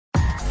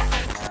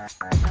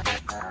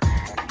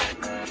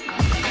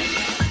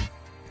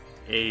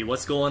Hey,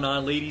 what's going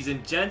on, ladies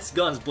and gents?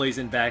 Guns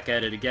blazing back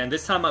at it again.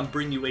 This time I'm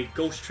bringing you a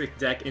Ghostricks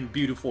deck in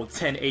beautiful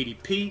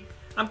 1080p.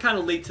 I'm kind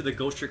of late to the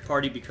Ghostricks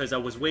party because I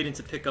was waiting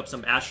to pick up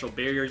some Astral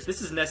Barriers.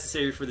 This is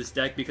necessary for this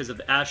deck because of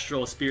the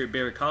Astral Spirit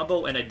Barrier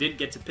combo, and I didn't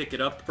get to pick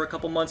it up for a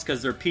couple months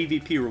because they're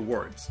PvP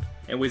rewards.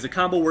 Anyways, the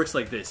combo works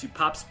like this. You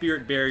pop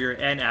Spirit Barrier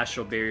and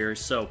Astral Barrier,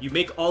 so you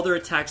make all their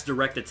attacks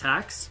direct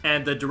attacks,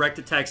 and the direct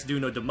attacks do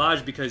no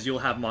damage because you'll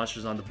have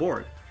monsters on the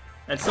board.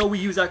 And so we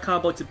use that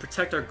combo to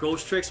protect our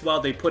Ghostricks while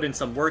they put in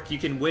some work. You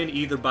can win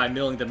either by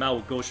milling them out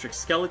with Ghostricks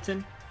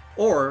Skeleton,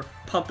 or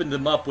pumping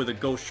them up with a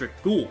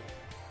Ghostricks Ghoul.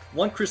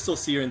 One Crystal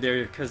Seer in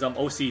there because I'm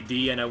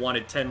OCD and I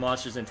wanted 10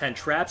 monsters and 10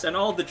 traps, and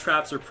all the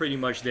traps are pretty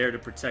much there to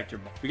protect your...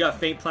 We got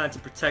Faint Plan to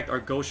protect our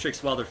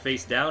Ghostricks while they're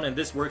face down, and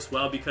this works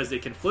well because they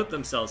can flip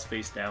themselves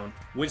face down.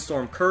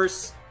 Windstorm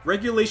Curse,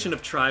 Regulation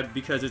of Tribe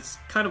because it's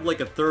kind of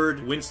like a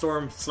third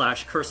Windstorm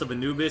 / Curse of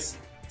Anubis,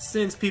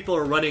 since people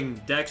are running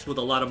decks with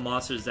a lot of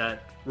monsters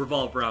that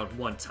revolve around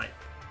one type.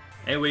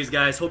 Anyways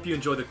guys, hope you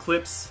enjoy the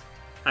clips.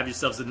 Have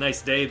yourselves a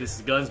nice day. This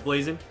is Guns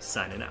Blazing,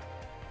 signing out.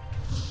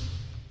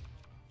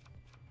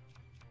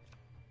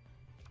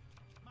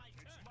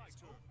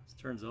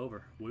 This turn's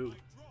over. Woo.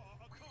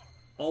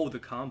 Oh, the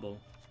combo.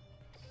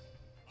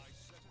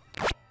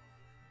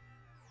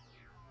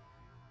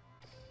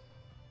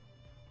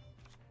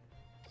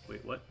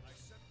 Wait, what?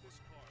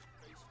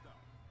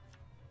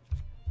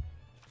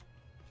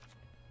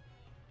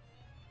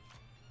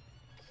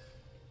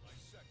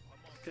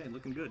 Okay,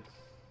 looking good.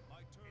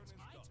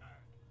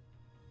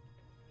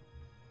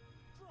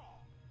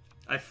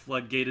 I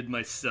floodgated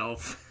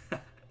myself.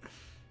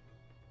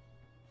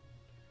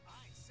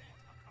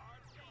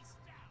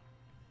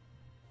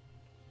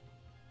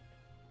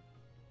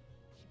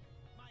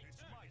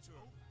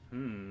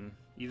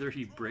 Either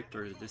he bricked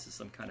or this is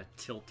some kind of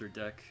tilter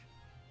deck.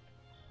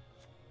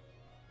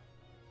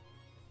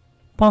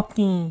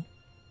 Pocky.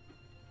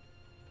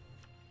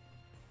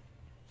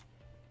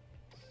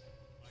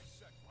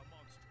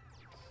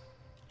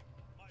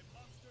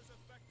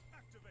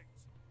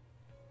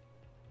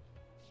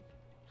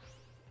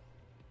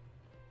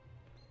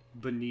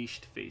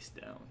 Beneashed face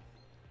down.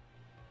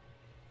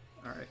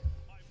 Alright.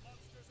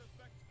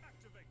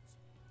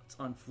 Let's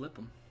unflip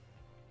him.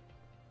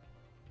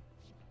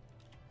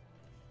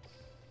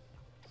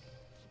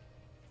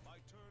 My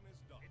turn is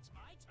done. It's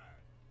my turn.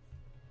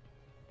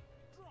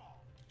 Draw.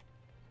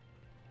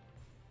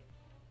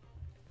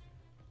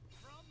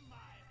 From my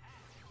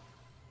hand.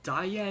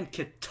 Diane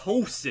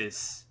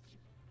Ketosis.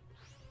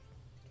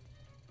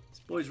 This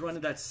boy's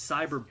running that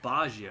Cyber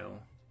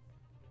Baggio.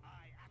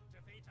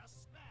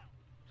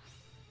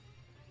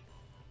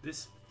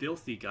 This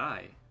filthy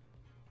guy.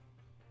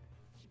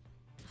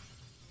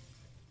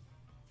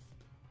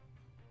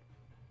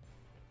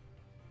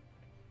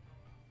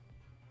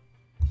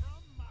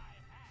 From my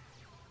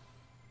hand,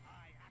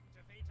 I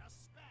activate a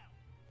spell.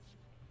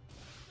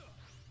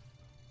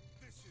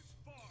 This is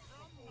far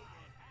from my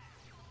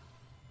hand.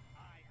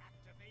 I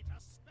activate a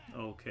spell.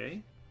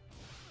 Okay.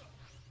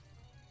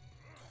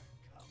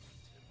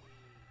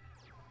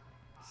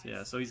 So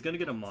yeah, so he's gonna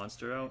get a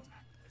monster out.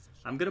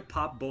 I'm gonna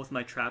pop both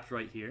my traps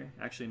right here.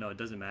 Actually, no, it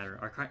doesn't matter.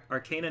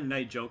 Arcana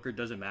Knight Joker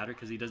doesn't matter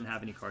because he doesn't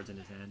have any cards in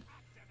his hand.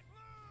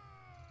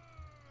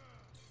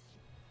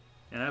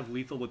 And I have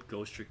lethal with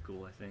Ghostricks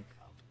Ghoul, I think.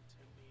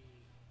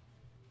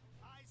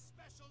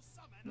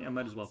 Yeah, I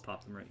might as well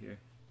pop them right here.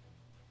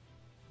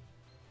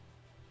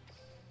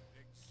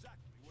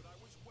 Exactly what I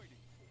was waiting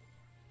for.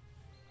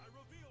 I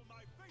reveal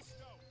my face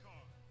down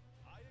card.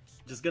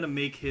 Just gonna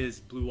make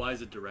his Blue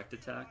Eyes a direct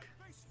attack.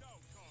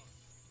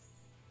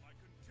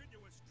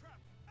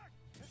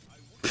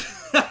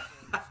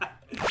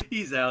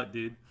 He's out,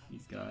 dude.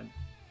 He's gone.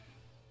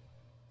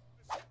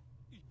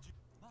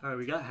 Alright,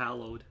 we got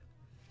Hallowed,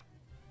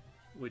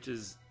 which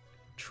is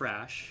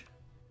trash.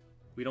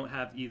 We don't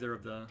have either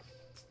of the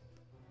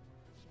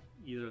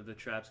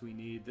traps we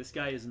need. This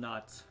guy is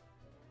not...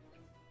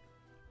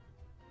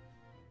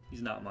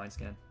 He's not Mind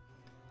Scan.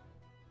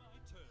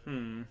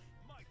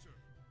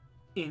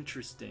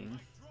 Interesting.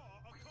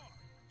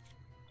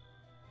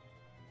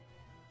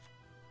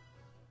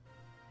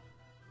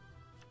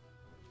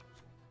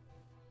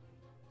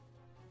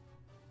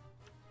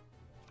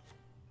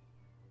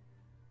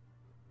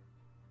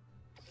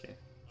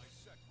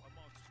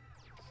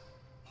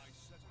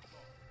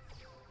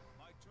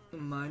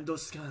 Mindo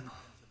Scan.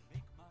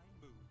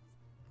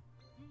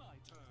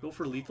 Go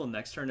for lethal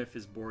next turn if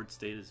his board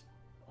state is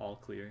all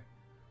clear.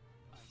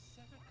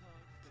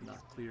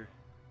 Not clear.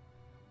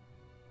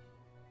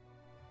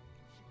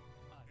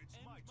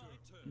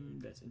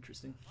 That's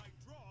interesting.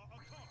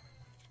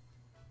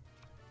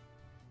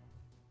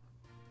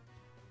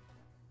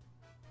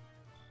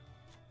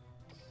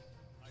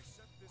 I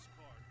set this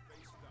card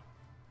face down.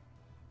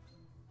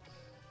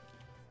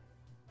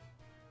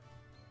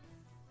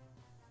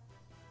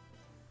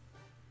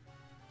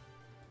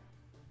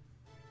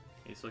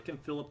 Okay, so I can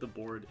fill up the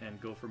board and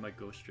go for my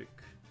Ghostricks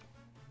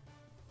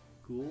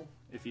Ghoul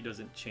if he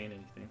doesn't chain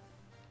anything.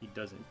 He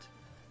doesn't.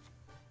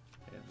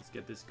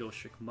 get this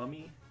Ghostrick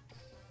Mummy.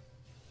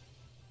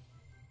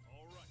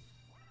 Alright.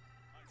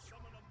 I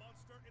summon a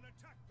monster in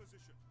attack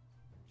position.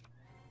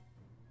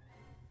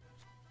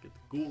 Get the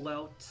Ghoul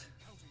out.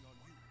 Counting on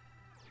you.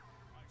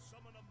 I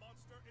summon a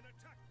monster in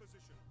attack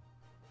position.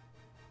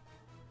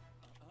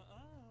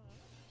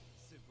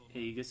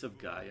 Aegis of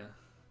Gaia.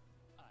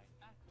 I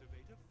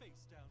activate a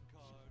face down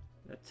card.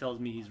 That tells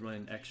me he's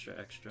running extra.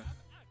 Activates.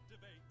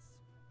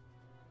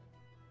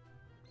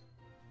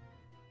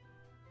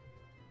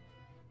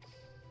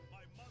 My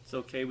monster It's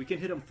okay, we can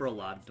hit him for a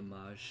lot of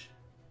damage.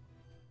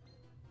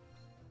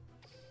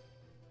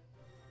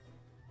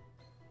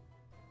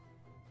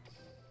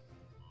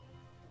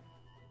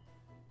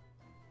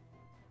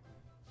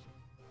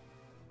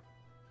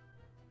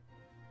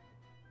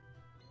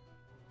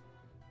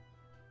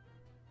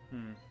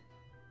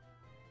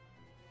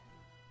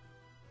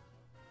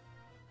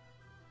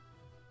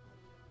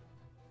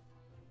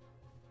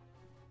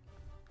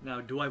 Now,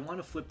 do I want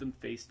to flip them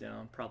face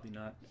down? Probably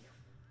not.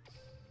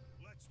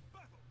 Let's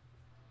battle.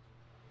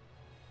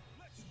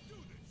 Let's do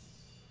this.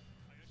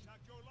 I attack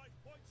your life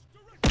points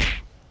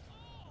directly.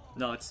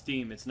 No, it's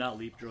Steam. It's not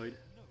Leap Droid. No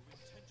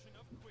intention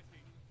of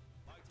quitting.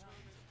 My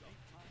turn is make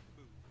my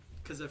move.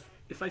 Because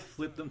if I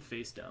flip them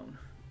face down...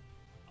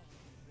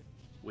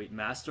 Wait,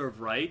 Master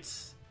of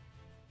Rights?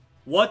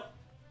 What?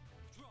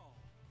 Draw.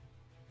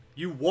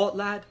 You what,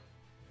 lad?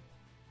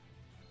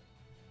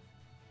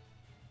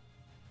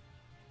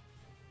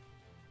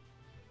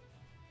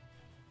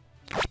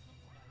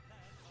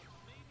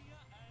 Mania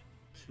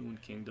and Toon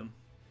Kingdom.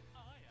 I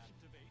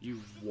activate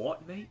You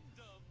what, mate?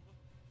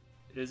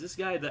 Kingdom. Is this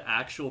guy the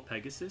actual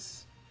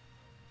Pegasus?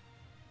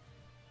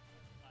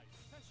 I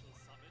special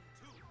summon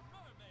two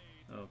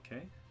mermaids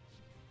Okay.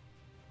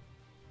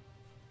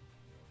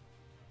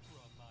 from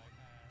my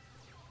hand.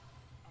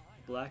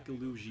 I Black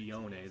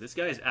Illusione. This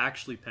guy is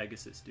actually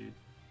Pegasus, dude.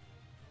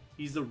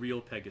 He's the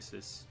real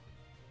Pegasus.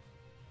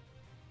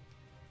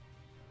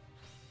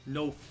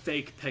 No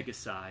fake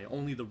Pegasi,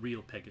 only the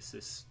real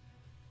Pegasus.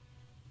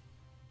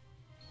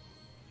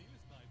 use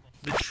my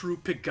The true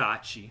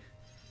Pegachi.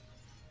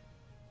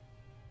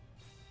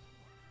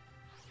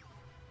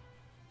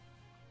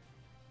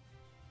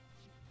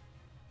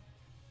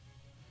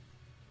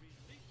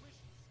 relinquish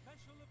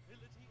special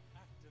ability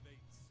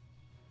activates.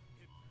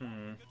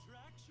 Hmm.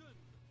 Attraction.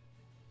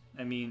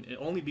 I mean, it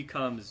only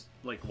becomes,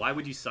 like, why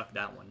would you suck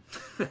that one?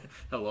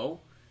 Hello?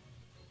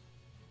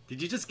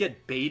 Did you just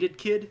get baited,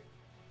 kid?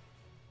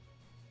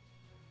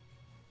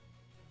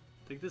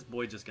 I think this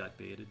boy just got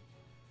baited.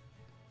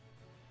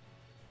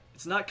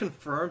 It's not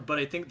confirmed, but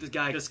I think this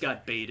guy just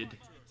got baited. Your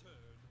turn.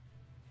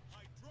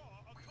 I draw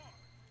a card.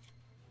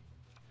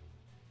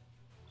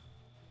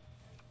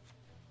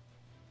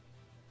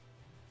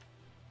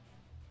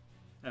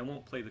 I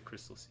won't play the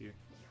crystals here.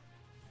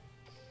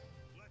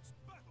 Let's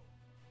battle.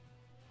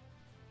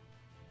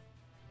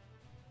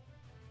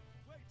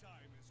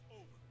 Playtime is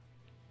over.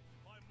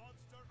 My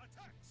monster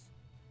attacks.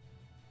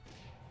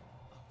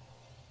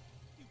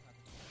 You have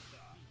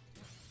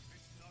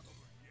It's not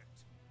over yet.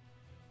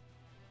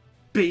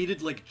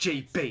 Baited like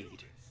Jay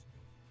Bade.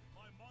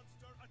 My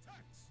monster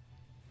attacks.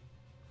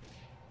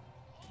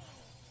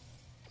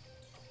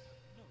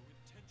 no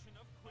intention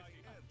of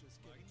quitting. I'm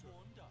just getting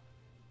warmed up.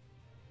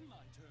 My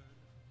turn.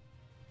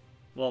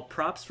 Well,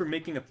 props for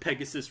making a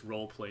Pegasus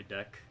roleplay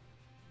deck.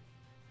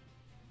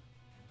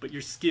 But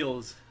your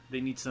skills,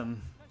 they need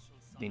some...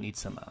 They need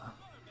some,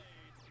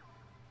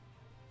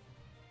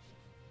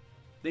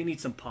 They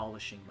need some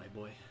polishing, my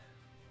boy.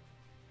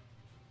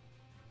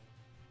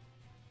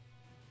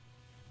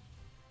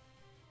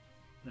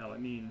 Now, I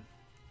mean,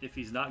 if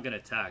he's not gonna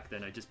attack,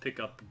 then I just pick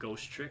up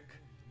Ghost Trick.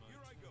 Here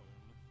I go.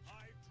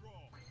 I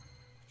draw.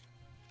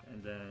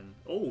 And then...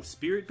 Oh,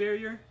 Spirit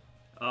Barrier?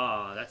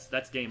 Ah,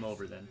 that's game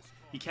over then.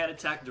 He can't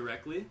attack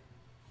directly.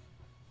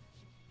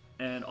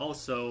 And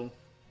also,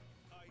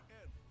 I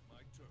end my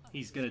turn.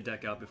 he's gonna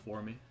deck out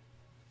before me.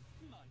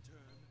 My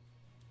turn.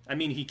 I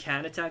mean, he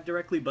can attack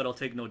directly, but I'll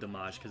take no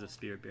damage because of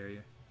Spirit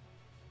Barrier.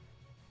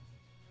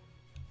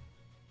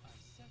 I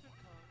set a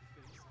card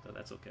face. So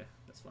that's okay.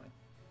 That's fine.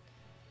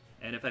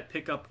 And if I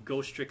pick up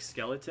Ghostricks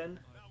Skeleton,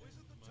 Now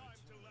isn't the time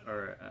to let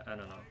or I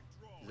don't know,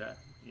 is that,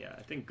 yeah,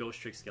 I think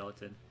Ghostricks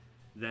Skeleton,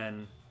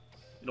 then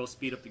it'll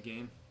speed up the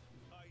game.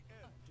 I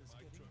end Just my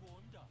getting turn.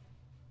 warmed up.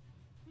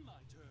 My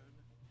turn.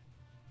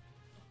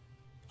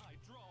 I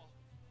draw.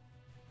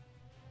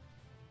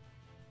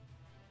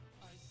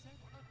 I set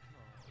a card.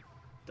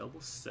 Double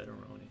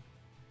Setaroni.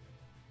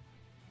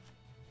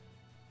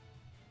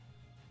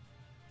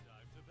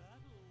 Time to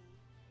battle.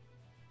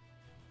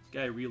 This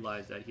guy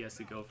realized that he has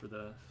to go for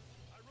the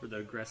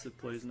aggressive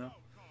plays now.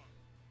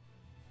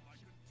 My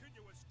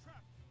continuous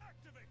trap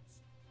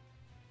activates.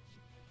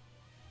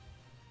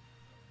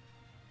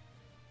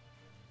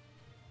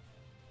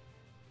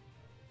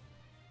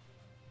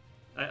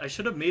 I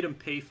should have made him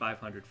pay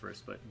 500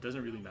 first, but it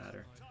doesn't really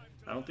matter.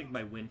 I don't think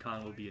my win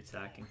con will be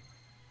attacking.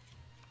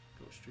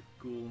 Ghostrick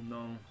Ghoul,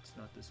 no, it's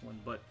not this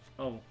one, but,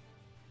 oh.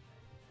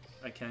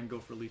 I can go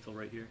for lethal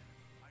right here.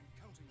 I'm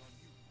counting on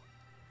you.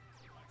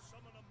 I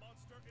summon a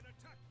monster in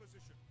attack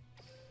position.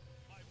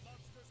 My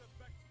monster's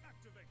effect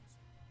activates.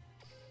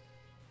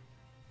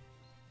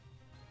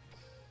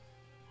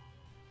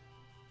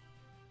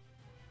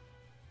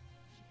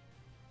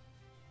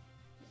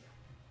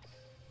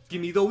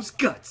 Give me those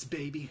guts,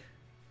 baby.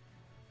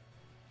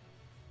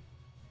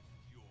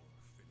 You're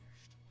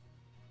finished.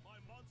 My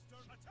monster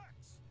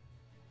attacks.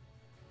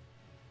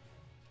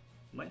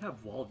 Might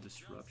have wall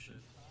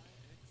disruption.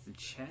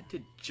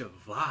 Enchanted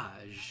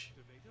Javage.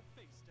 Activate a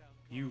face down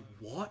card. You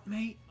what,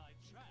 mate? My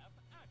trap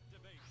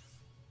activates.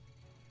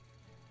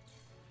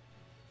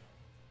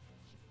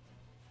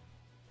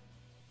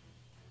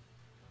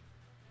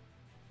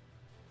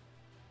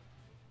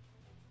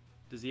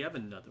 Does he have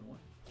another one?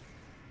 No,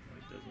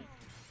 he doesn't.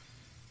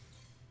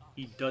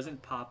 He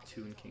doesn't pop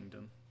Toon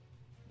Kingdom.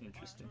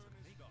 Interesting.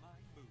 Make my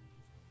move.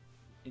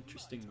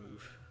 Interesting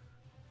move.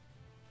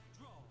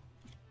 Draw.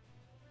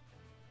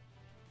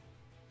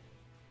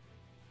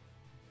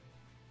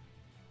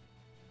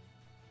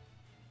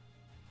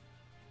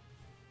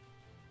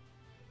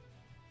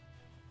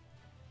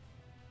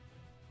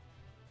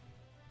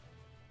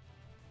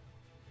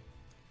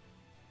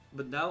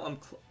 But now I'm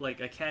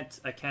like I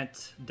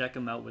can't deck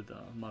him out with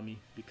Mummy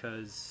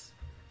because,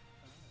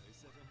 I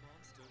set a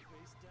monster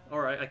face down.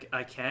 or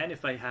I can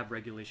if I have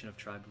Regulation of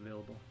Tribe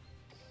available.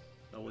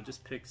 So we'll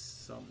just pick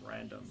some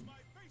random. My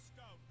face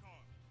down card.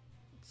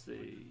 Let's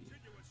see.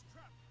 Continuous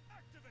trap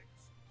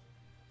activates.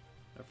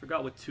 I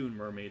forgot what Toon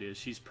Mermaid is.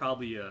 She's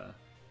probably a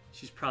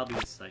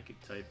psychic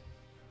type.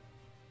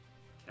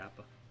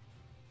 Kappa.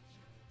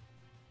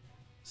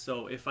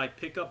 So if I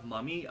pick up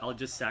Mummy, I'll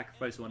just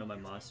sacrifice one of my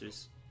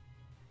monsters.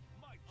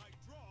 I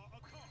draw a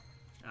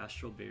card.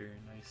 Astral Barrier,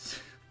 nice.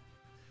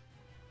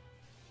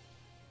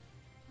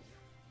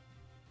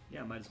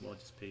 Yeah, might as well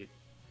just pay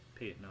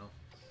it now.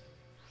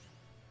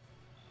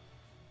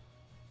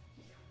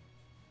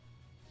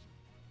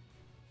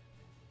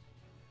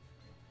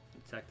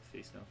 Attack the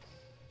face now.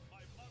 My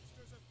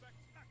monster's effect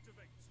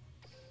activates.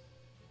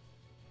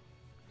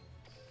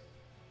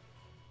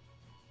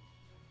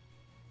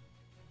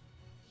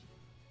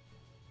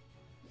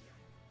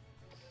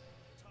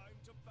 Time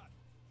to battle.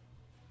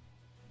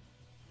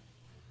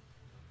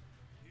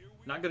 Here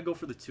we Not gonna go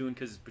for the Toon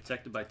because it's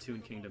protected by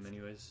Toon Kingdom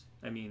anyways.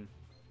 I mean,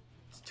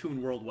 it's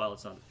Toon World while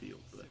it's on the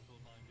field, but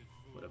Simple-minded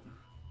fool. whatever.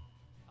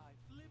 I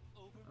flip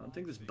over I don't my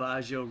think this face.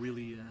 Bajo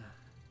really...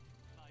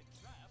 My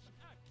trap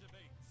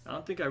activates. I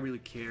don't think I really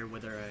care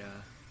whether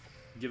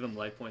I give him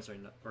life points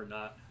or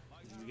not.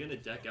 He's gonna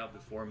deck out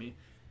before me.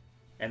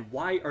 And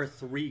why are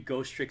 3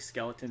 Ghostricks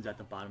skeletons at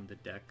the bottom of the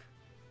deck?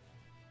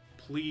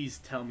 Please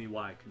tell me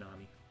why,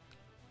 Konami.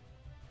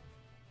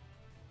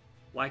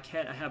 Why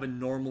can't I have a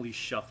normally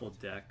shuffled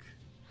deck?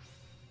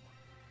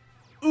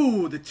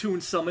 Ooh, the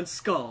Toon Summoned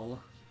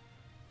Skull.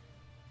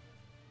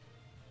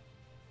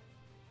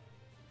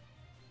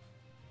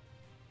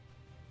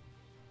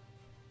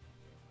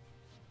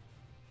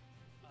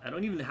 I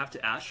don't even have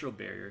to Astral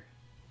Barrier.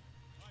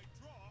 I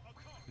draw a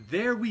card.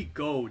 There we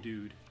go,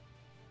 dude.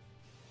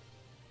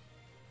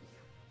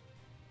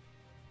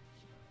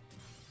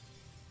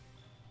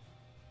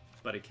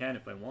 But I can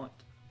if I want.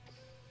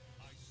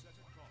 I set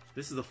a card.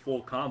 This is a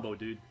full combo,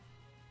 dude.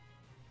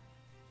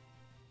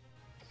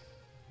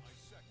 I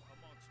set a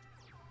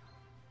monster.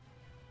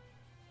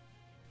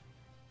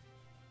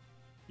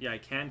 Yeah, I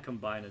can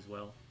combine as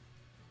well.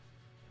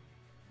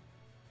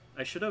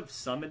 I should have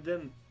summoned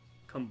them,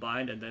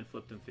 combined, and then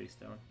flipped them face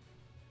down.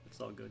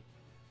 It's all good.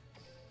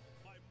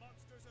 My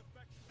monster's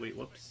effect. Wait,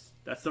 whoops.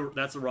 That's the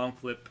wrong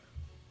flip.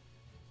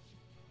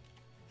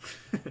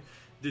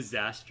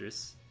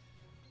 Disastrous.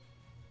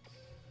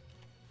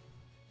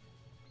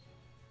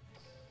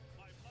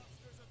 My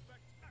monster's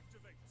effect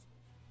activates.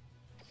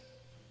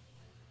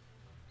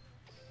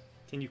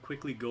 Can you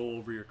quickly go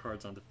over your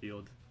cards on the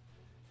field?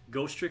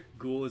 Ghostrick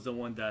Ghoul is the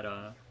one that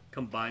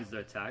combines the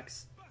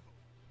attacks.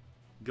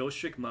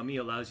 Ghostrick Mummy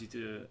allows you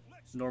to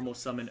normal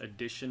summon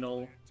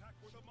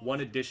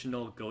one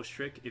additional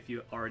Ghostrick if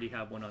you already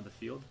have one on the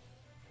field.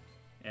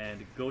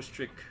 And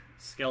Ghostrick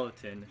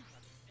Skeleton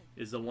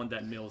is the one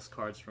that mills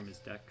cards from his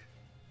deck.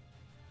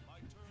 My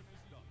turn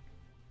is done.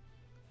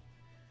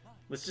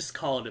 Let's just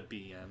call it a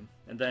BM.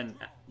 And then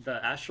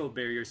the Astral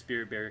Barrier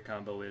Spirit Barrier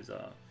combo is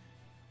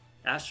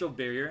Astral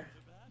Barrier,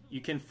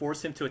 you can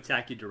force him to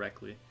attack you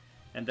directly.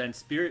 And then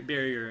Spirit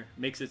Barrier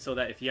makes it so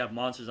that if you have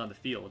monsters on the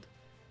field,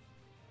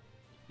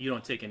 you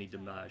don't take any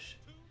damage.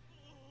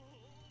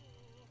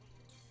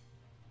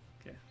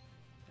 Okay.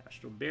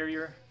 Astral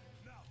Barrier.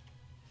 Now,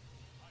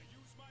 I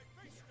use my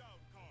face down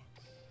card.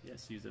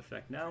 Yes, use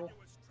effect now.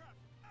 Continuous trap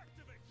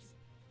activates.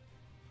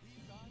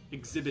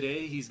 Exhibit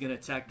A, he's gonna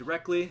attack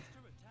directly.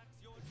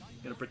 Attacks your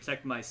life. Gonna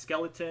protect my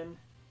skeleton.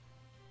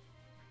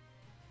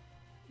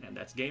 And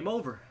that's game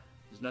over.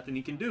 There's nothing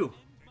he can do.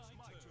 It's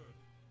my turn.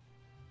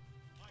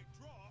 I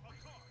draw a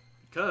card.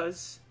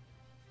 Because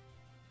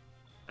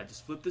I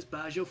just flipped this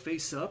Bajo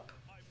face up.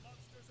 My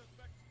monster's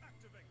effect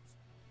activates.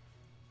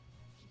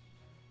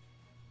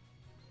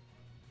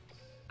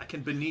 I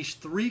can banish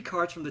 3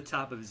 cards from the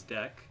top of his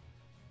deck.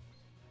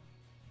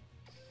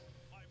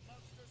 My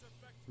monster's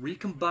effect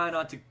Recombine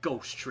onto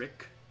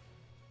Ghostrick.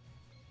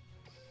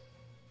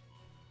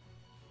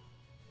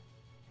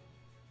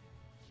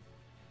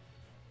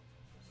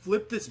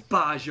 Flip this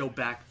Baggio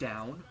back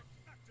down.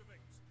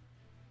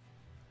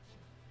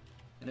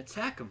 And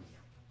attack him.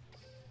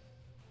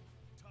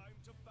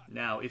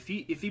 Now, if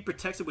he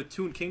protects it with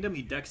Toon Kingdom,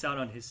 he decks out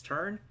on his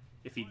turn.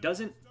 If he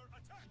doesn't,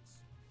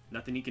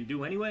 nothing he can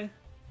do anyway.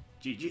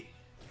 GG.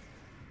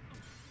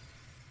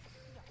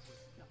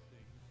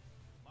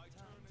 My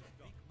turn to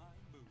make my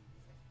move.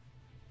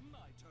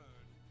 My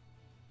turn.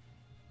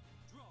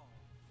 Draw.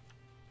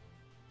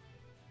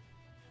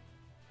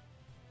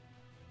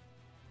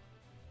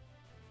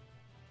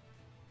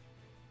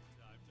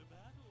 Time to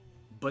battle.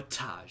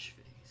 Battage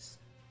phase.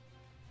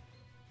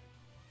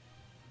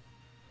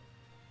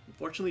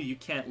 Unfortunately, you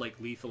can't like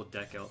lethal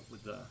deck out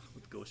with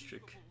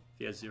Ghostrick if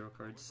he has 0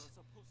 cards.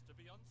 Supposed to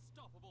be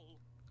unstoppable.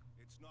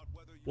 It's not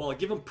whether you Well, I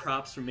give him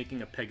props for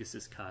making a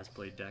Pegasus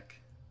cosplay deck.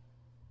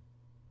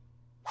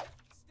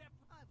 Step.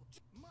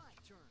 My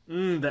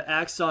turn. The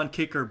Axon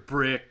kicker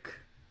brick.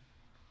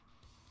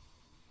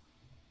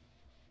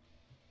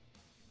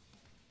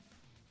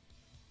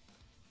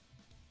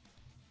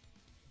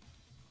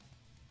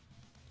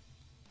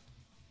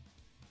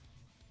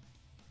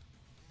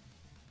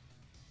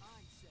 I'm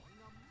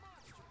setting a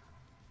monster.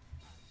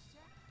 I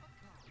set a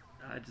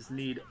card. I just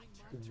need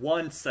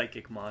one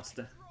psychic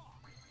monster.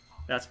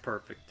 That's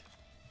perfect.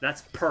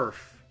 That's perf.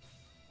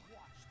 Watch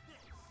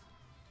this.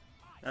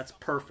 That's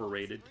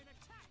perforated. In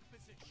attack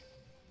position.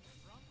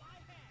 From my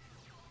hand.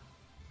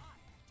 I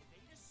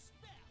activate a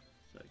spell.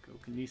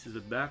 Psychokinesis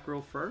of back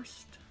row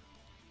first.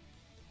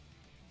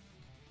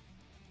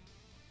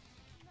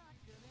 Not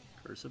gonna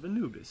happen. Curse of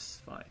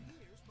Anubis. Fine.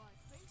 Here's my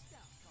face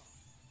down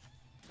card.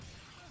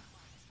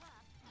 My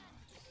trap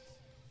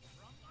activates.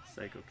 From my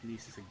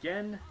Psychokinesis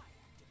again.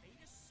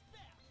 activate a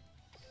spell.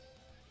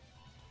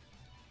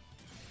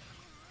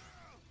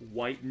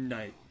 White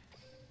Knight.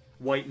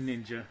 White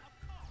Ninja.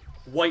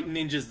 White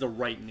Ninja's the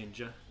right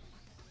ninja.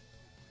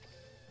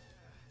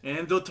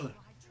 And the turn. My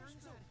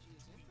turn's over.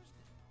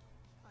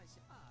 I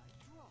say I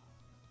draw.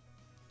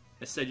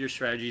 I said your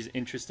strategy is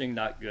interesting,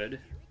 not good.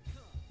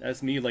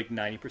 That's me like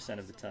 90%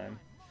 of the time.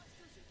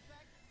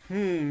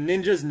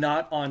 Ninja's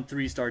not on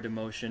 3-star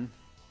demotion.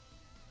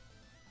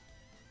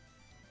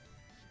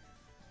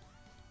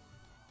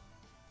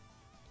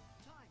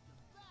 Time to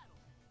battle.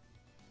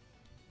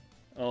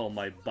 Oh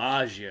my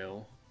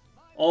Baggio.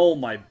 Oh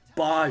my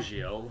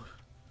Baggio.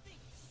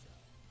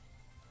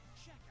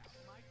 Check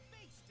out my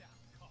face down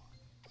card.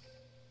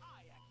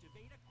 I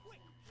activate a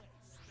quick play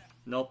spell.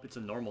 Nope, it's a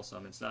normal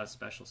summon, it's not a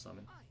special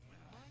summon. I have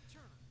my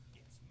turn.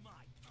 It's my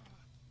turn.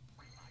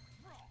 I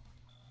draw.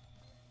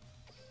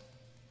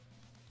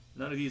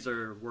 None of these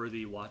are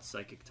worthy Watch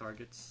Psychic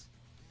targets.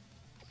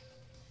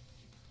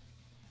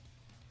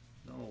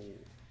 No.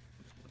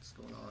 What's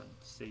going on?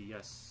 Say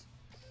yes.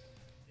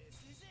 This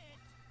is it.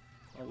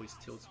 Always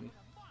tilts me. A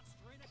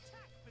monster in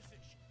attack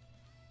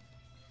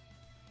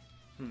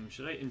position.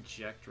 Should I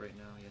inject right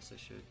now? Yes, I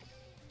should.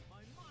 My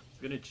monster.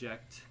 I'm gonna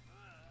eject.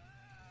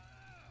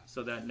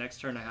 So that next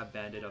turn I have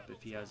Bandit up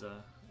if he has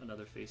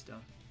another face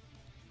down.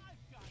 I've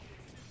got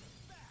this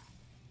back.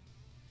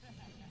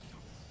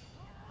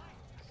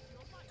 I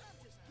feel like I'm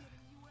just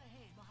giving you a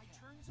hand. My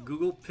turn's over.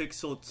 Google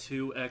Pixel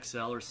 2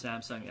 XL or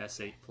Samsung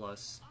S8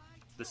 Plus.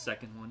 The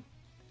second one.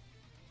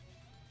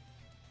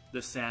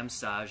 The Sam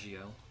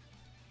Saggio.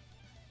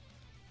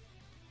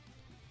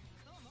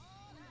 Come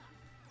on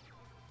out.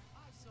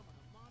 I summon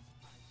a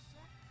monster. I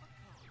set a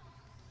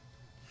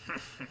card.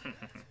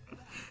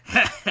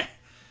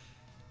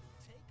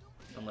 Take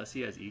a Unless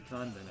he has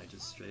Econ, then I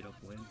just straight up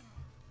win. I end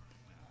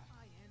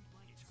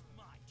my turn.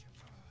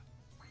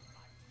 I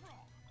draw.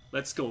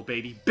 Let's go,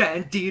 baby.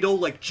 Bandito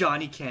like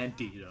Johnny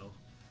Candido.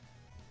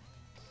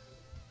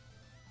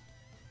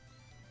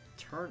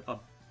 Turn a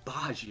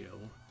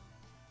Baggio.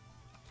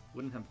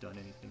 Wouldn't have done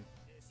anything.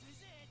 This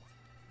is it.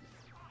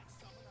 I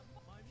summon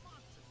my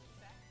monster's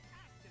effect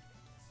activates.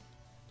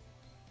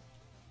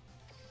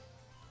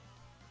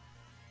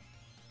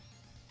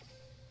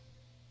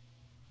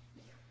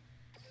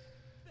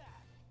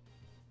 Battle.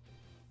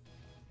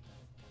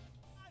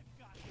 I've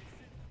got this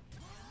in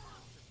my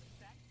monster's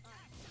effect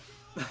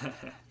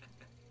activates.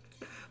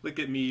 Look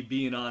at me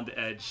being on the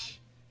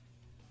edge.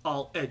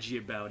 All edgy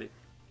about it.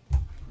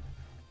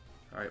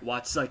 Alright,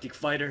 watch Psychic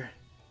Fighter.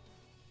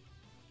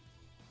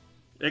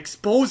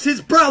 Expose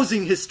his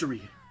browsing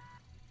history!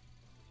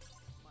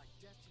 My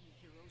destiny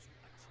heroes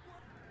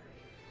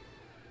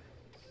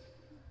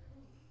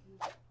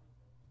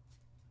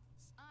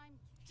I'm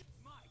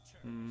my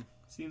turn.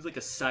 Seems like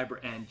a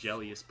Cyber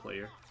Angelius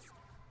player.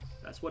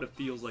 That's what it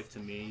feels like to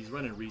me. He's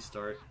running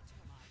restart.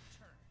 My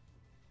turn.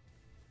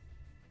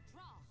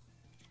 Draw.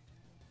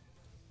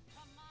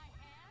 From my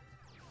hand,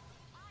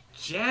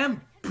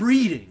 Jam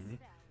breeding?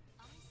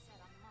 I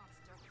set a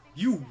monster.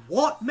 You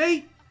what,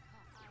 mate?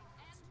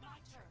 And my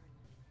turn.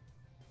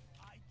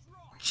 I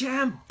draw.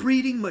 Jam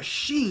breeding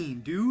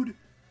machine, dude.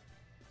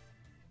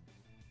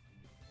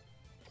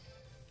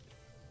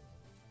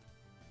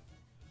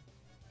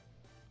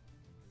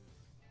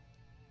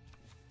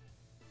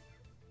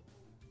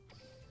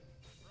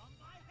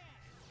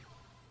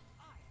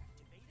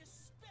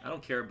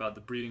 don't care about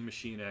the breeding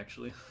machine,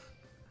 actually.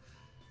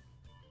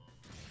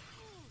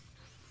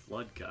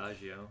 Flood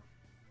Gagio.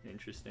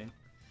 Interesting.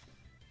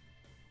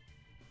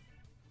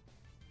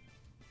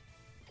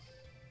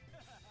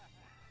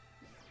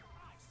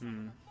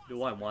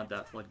 Do I want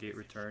that floodgate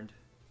returned?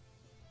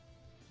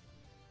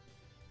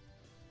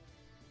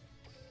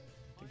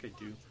 I think I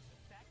do.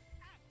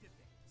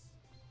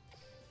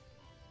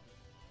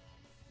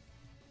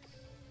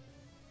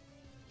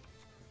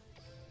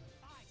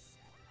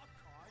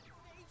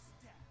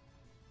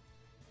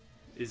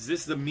 Is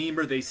this the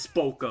memer they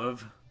spoke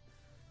of?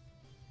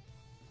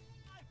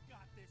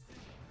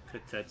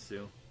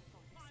 Katetsu.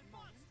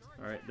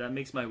 Alright, that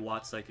makes my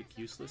Watt Psychic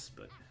useless,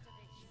 but...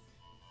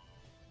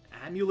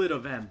 Amulet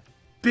of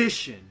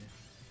Ambition!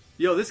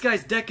 Yo, this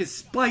guy's deck is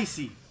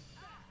spicy!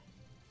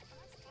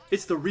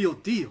 It's the real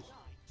deal!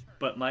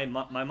 But my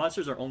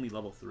monsters are only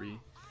level 3.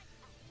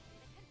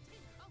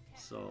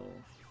 So...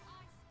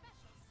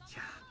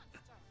 yeah.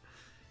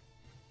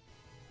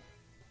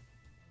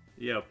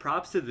 Yo,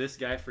 props to this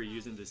guy for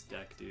using this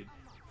deck, dude.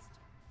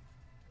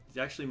 He's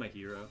actually my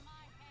hero.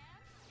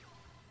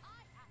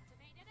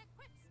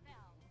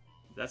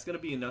 That's gonna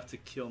be enough to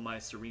kill my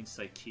Serene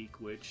Psychic,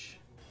 which...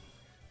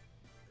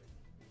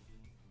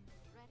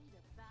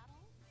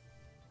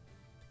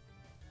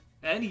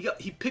 And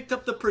he picked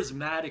up the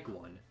prismatic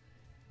one.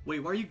 Wait,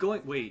 where are you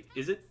going? Wait,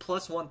 is it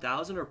plus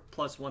 1,000 or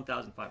plus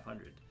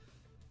 1,500?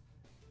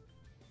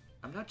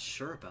 I'm not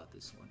sure about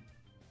this one.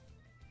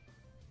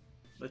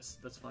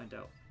 Let's find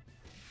out.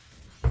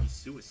 He's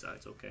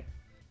suicides, okay.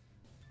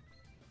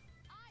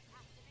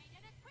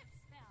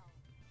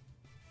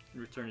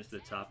 Return it to the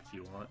top if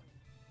you want.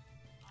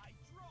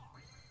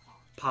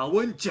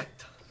 Power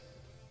Injector!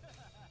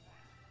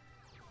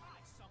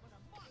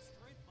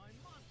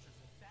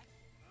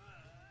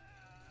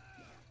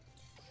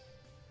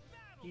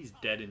 He's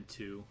dead in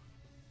 2.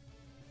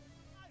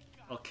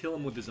 I'll kill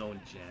him with his own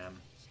jam.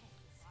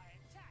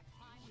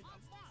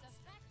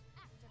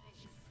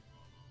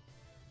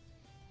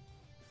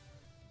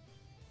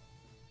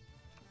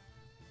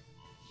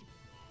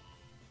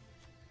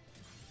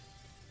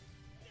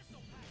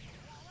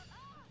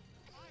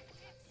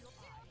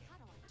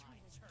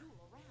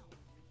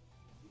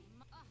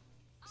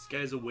 This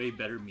guy's a way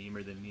better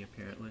memer than me,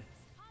 apparently.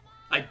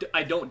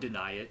 I don't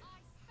deny it.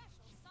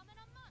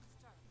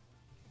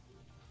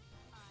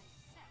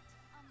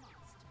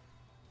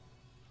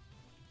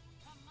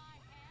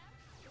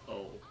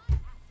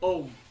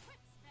 Oh,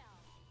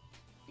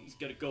 he's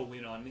gonna go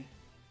in on me.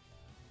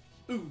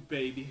 Ooh,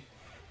 baby.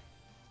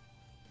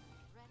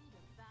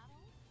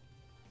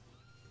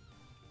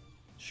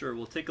 Sure,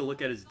 we'll take a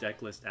look at his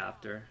deck list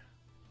after.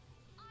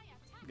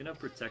 I'm gonna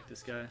protect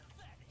this guy.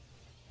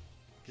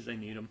 Because I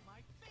need him.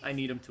 I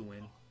need him to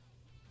win.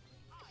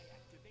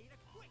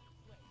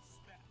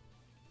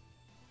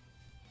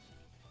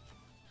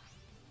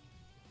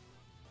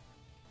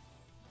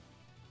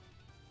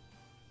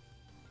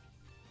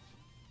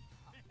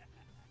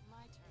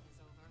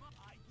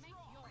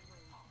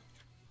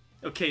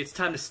 Okay, it's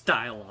time to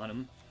style on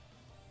him.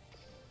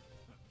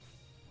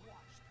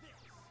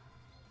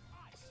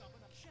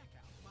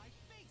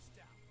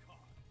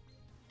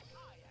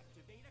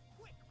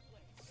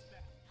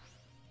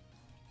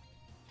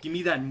 Give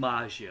me that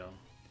Maggio.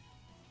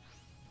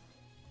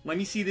 Let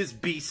me see this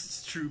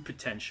beast's true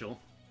potential.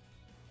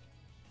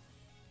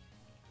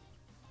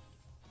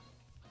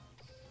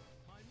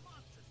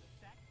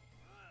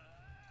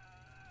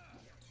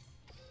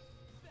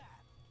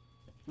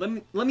 Let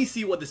me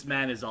see what this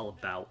man is all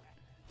about.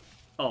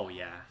 Oh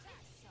yeah.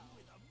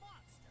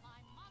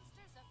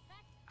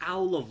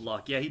 Owl of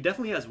Luck. Yeah, he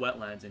definitely has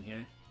wetlands in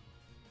here.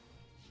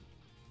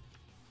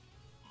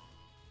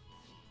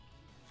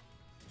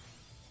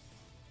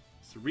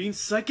 Serene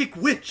Psychic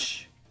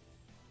Witch!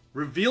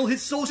 Reveal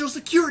his social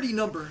security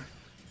number!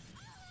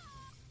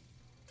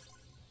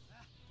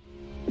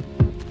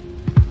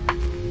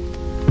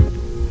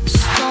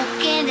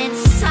 Spoken in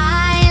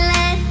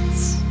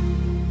silence,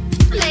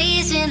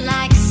 blazing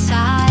like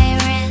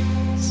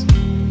sirens.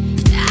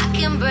 I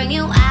can bring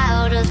you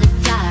out of the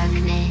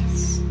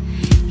darkness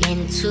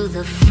into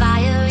the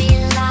fiery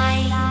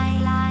light.